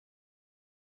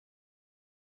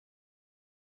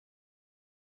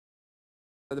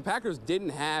The Packers didn't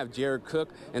have Jared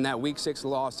Cook in that Week 6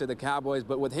 loss to the Cowboys,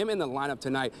 but with him in the lineup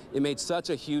tonight, it made such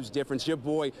a huge difference. Your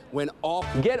boy went off.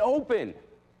 Get open!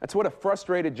 That's what a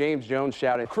frustrated James Jones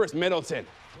shouted. Chris Middleton.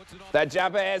 That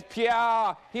jabba-ass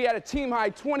Pierre. He had a team-high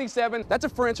 27. That's a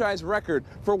franchise record.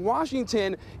 For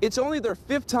Washington, it's only their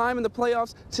 5th time in the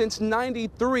playoffs since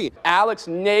 '93. Alex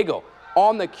Nagel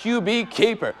on the QB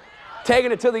keeper.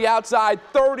 Taking it to the outside,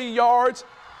 30 yards.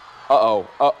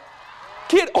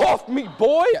 Get off me,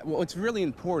 boy! Yeah, well, it's really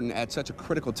important at such a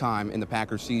critical time in the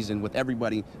Packers season with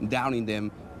everybody downing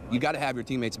them. You got to have your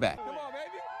teammates back. Come on,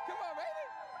 baby. Come on,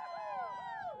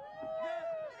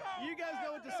 baby. You guys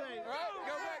know what to say. All right,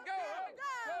 go back, go.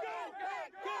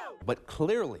 But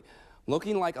clearly,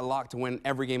 looking like a lock to win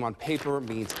every game on paper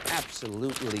means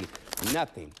absolutely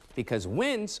nothing, because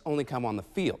wins only come on the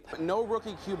field. No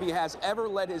rookie QB has ever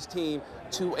led his team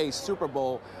to a Super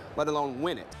Bowl, let alone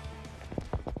win it.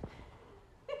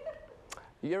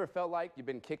 You ever felt like you've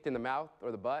been kicked in the mouth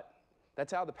or the butt?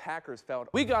 That's how the Packers felt.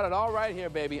 We got it all right here,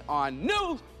 baby, on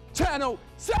News Channel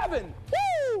 7.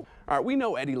 Woo! All right, we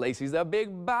know Eddie Lacy's a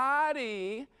big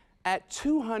body at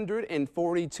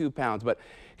 242 pounds, but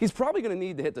he's probably going to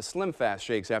need to hit the Slim Fast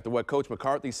shakes after what Coach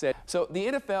McCarthy said. So the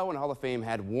NFL and Hall of Fame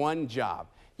had one job.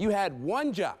 You had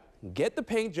one job. Get the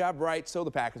paint job right so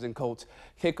the Packers and Colts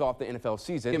kick off the NFL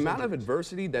season. The amount of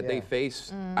adversity that they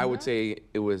face, I would say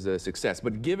it was a success.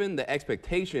 But given the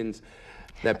expectations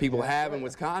that people have in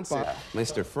Wisconsin,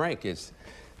 Mr. Frank is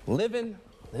living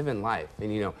life.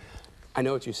 And, you know, I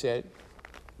know what you said.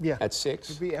 Yeah. At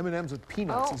 6. It'd be M&M's with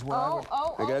peanuts is what I would.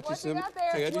 I got you some peanuts.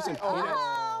 I got you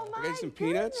some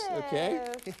peanuts, okay?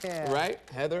 Yeah. Right?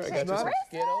 Heather, I got you some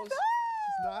Skittles.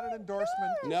 Not an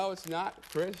endorsement. No, it's not,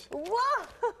 Chris. Whoa,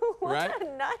 what right?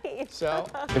 a night. So,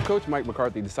 if Coach Mike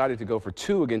McCarthy decided to go for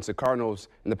 2 against the Cardinals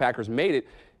and the Packers made it,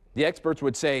 the experts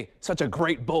would say, such a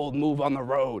great, bold move on the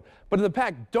road. But if the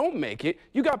Pack don't make it,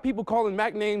 you got people calling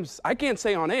Mac names I can't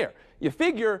say on air. You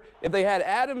figure if they had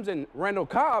Adams and Randall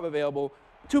Cobb available,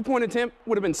 2-point attempt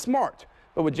would have been smart.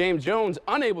 But with James Jones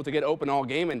unable to get open all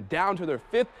game and down to their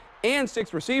 5th and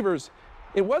 6th receivers,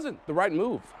 it wasn't the right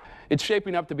move. It's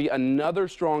shaping up to be another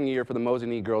strong year for the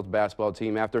Mosinee girls basketball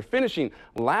team. After finishing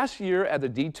last year as the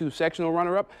D2 sectional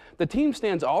runner-up, the team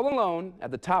stands all alone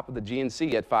at the top of the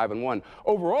GNC at 5-1.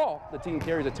 Overall, the team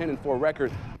carries a 10-4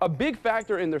 record. A big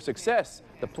factor in their success,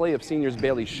 the play of seniors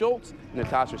Bailey Schultz and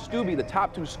Natasha Stubbe, the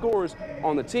top 2 scorers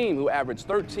on the team, who averaged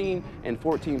 13 and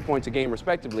 14 points a game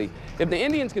respectively. If the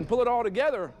Indians can pull it all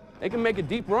together, they can make a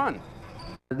deep run.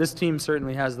 This team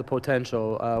certainly has the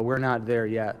potential. We're not there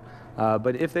yet.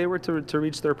 But if they were to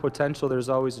reach their potential, there's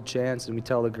always a chance, and we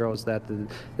tell the girls that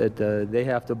they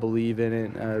have to believe in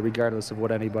it, regardless of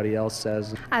what anybody else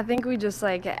says. I think we just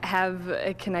have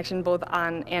a connection both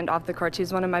on and off the court.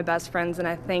 She's one of my best friends, and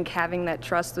I think having that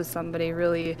trust with somebody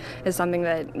really is something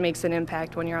that makes an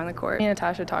impact when you're on the court. Me and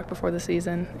Natasha talked before the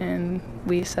season, and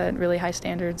we set really high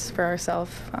standards for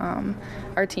ourselves,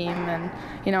 our team, and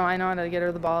you know, I know how to get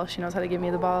her the ball. She knows how to give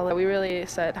me the ball. We really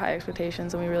set high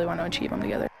expectations, and we really want to achieve them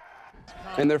together.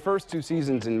 In their first 2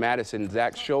 seasons in Madison,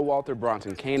 Zach Showalter,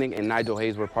 Bronson Koenig, and Nigel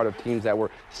Hayes were part of teams that were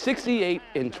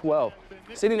 68-12.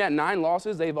 Sitting at 9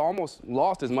 losses, they've almost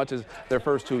lost as much as their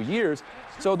first 2 years.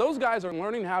 So those guys are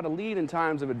learning how to lead in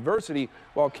times of adversity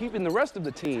while keeping the rest of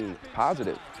the team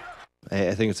positive.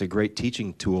 I think it's a great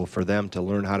teaching tool for them to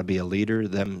learn how to be a leader,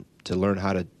 them to learn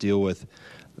how to deal with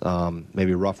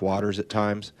maybe rough waters at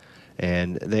times.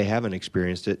 And they haven't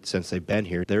experienced it since they've been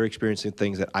here. They're experiencing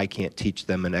things that I can't teach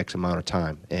them in X amount of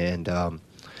time. And,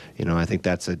 you know, I think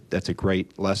that's a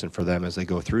great lesson for them as they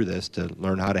go through this, to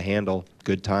learn how to handle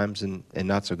good times and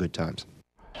not so good times.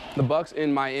 The Bucks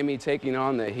in Miami taking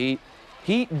on the Heat.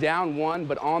 Heat down 1,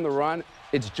 but on the run,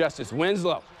 it's Justice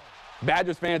Winslow.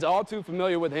 Badgers fans all too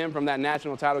familiar with him from that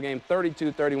national title game,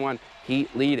 32-31.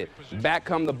 Heat lead it. Back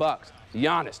come the Bucks.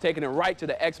 Giannis taking it right to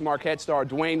the ex-Marquette star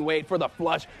Dwayne Wade for the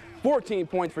flush. 14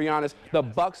 points for Giannis. The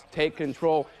Bucks take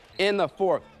control in the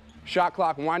 4th. Shot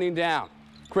clock winding down.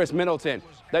 Chris Middleton,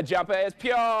 the jumper is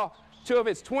pure. 2 of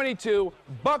its 22.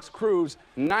 Bucks cruise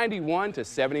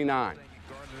 91-79.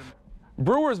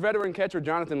 Brewers veteran catcher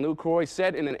Jonathan Lucroy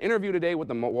said in an interview today with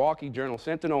the Milwaukee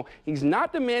Journal-Sentinel, he's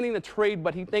not demanding a trade,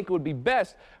 but he thinks it would be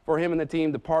best for him and the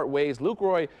team to part ways.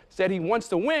 Lucroy said he wants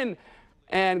to win,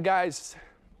 and guys,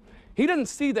 he doesn't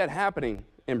see that happening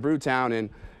in Brewtown, and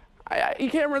you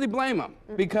can't really blame him,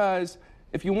 because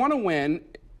if you want to win,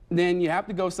 then you have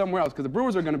to go somewhere else, because the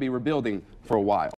Brewers are going to be rebuilding for a while.